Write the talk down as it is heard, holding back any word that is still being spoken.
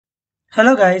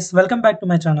Hello guys, welcome back to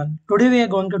my channel. Today we are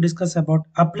going to discuss about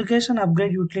application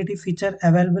upgrade utility feature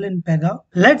available in PEGA.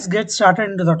 Let's get started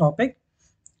into the topic.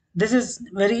 This is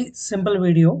very simple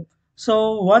video.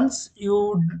 So once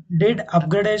you did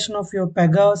upgradation of your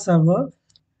PEGA server,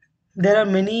 there are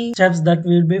many steps that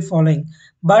we will be following.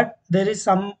 But there is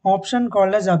some option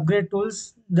called as upgrade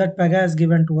tools that PEGA has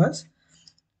given to us.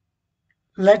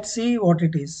 Let's see what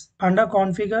it is. Under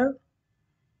configure,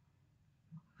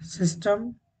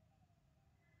 system,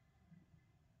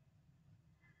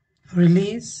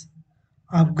 release,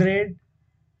 upgrade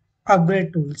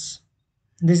tools.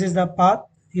 This is the path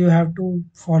you have to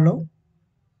follow.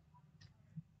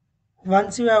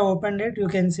 Once you have opened it, you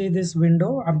can see this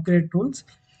window, upgrade tools.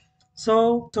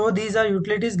 So these are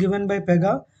utilities given by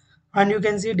PEGA, and you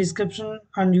can see description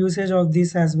and usage of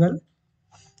this as well.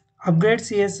 Upgrade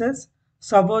CSS.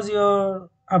 Suppose you're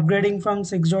upgrading from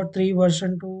 6.3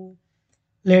 version to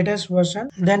latest version,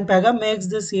 then PEGA makes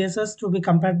the CSS to be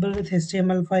compatible with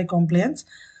HTML5 compliance.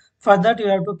 For that, you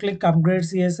have to click upgrade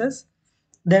CSS.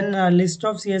 Then a list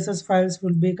of CSS files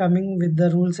will be coming with the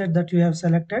rule set that you have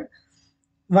selected.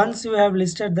 Once you have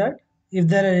listed that, if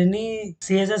there are any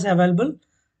CSS available,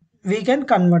 we can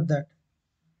convert that.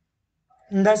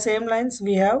 In the same lines,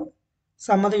 we have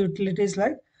some other utilities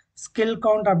like skill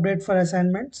count update for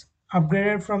assignments,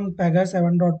 upgraded from PEGA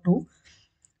 7.2,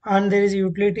 and there is a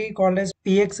utility called as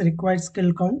PX required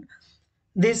skill count.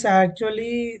 This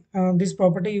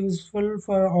property useful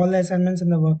for all assignments in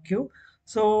the work queue.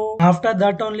 So after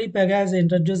that only PEGA has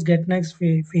introduced get next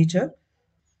feature.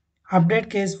 Update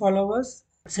case followers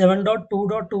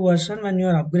 7.2.2 version when you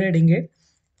are upgrading it.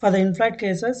 For the in-flight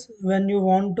cases, when you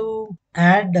want to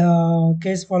add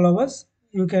case followers,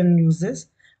 you can use this.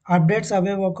 Update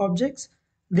survey work objects.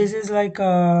 This is like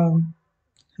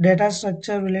data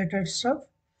structure related stuff.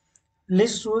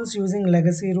 List rules using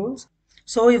legacy rules.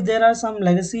 So if there are some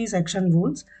legacy section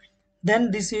rules,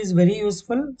 then this is very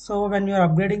useful. So when you are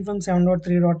upgrading from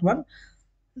 7.3.1,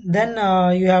 then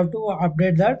you have to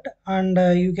update that, and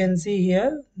you can see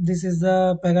here this is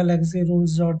the PEGA legacy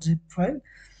rules.zip file.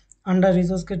 Under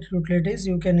resource kit utilities,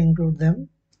 you can include them,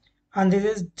 and this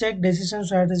is check decision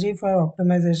strategy for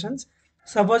optimizations.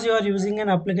 Suppose you are using an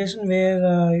application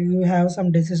where you have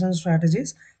some decision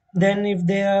strategies, then if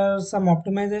there are some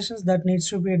optimizations that needs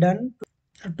to be done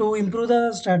to improve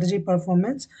the strategy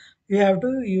performance, you have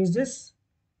to use this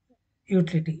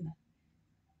utility.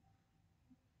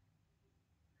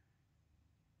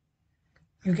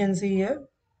 You can see here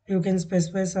you can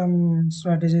specify some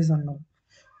strategies and all.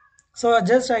 So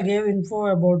just I gave info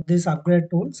about these upgrade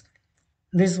tools.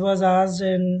 This was asked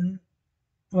in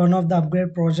one of the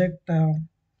upgrade project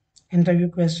interview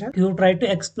question. You try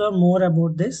to explore more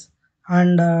about this,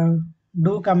 and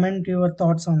do comment your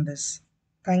thoughts on this.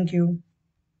 Thank you.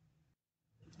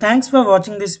 Thanks for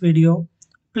watching this video.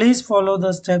 Please follow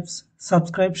the steps,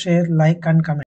 subscribe, share, like and comment.